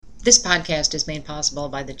This podcast is made possible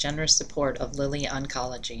by the generous support of Lilly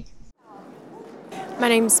Oncology. My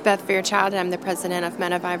name is Beth Fairchild. I'm the president of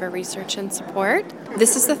Mediviva Research and Support.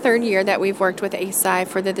 This is the third year that we've worked with ASI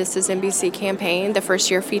for the This Is NBC campaign. The first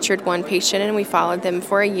year featured one patient and we followed them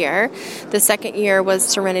for a year. The second year was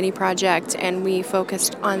Serenity Project and we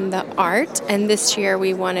focused on the art. And this year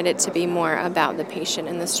we wanted it to be more about the patient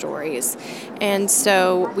and the stories. And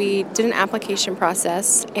so we did an application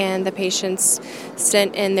process and the patients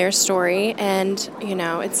sent in their story. And,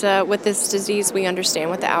 it's with this disease we understand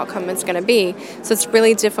what the outcome is going to be. So it's a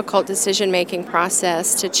really difficult decision-making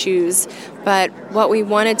process to choose, but what we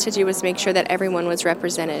wanted to do was make sure that everyone was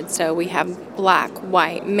represented. So we have black,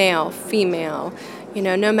 white, male, female,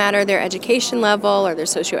 no matter their education level or their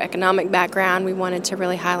socioeconomic background, we wanted to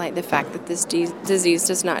really highlight the fact that this disease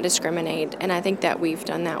does not discriminate, and I think that we've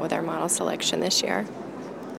done that with our model selection this year.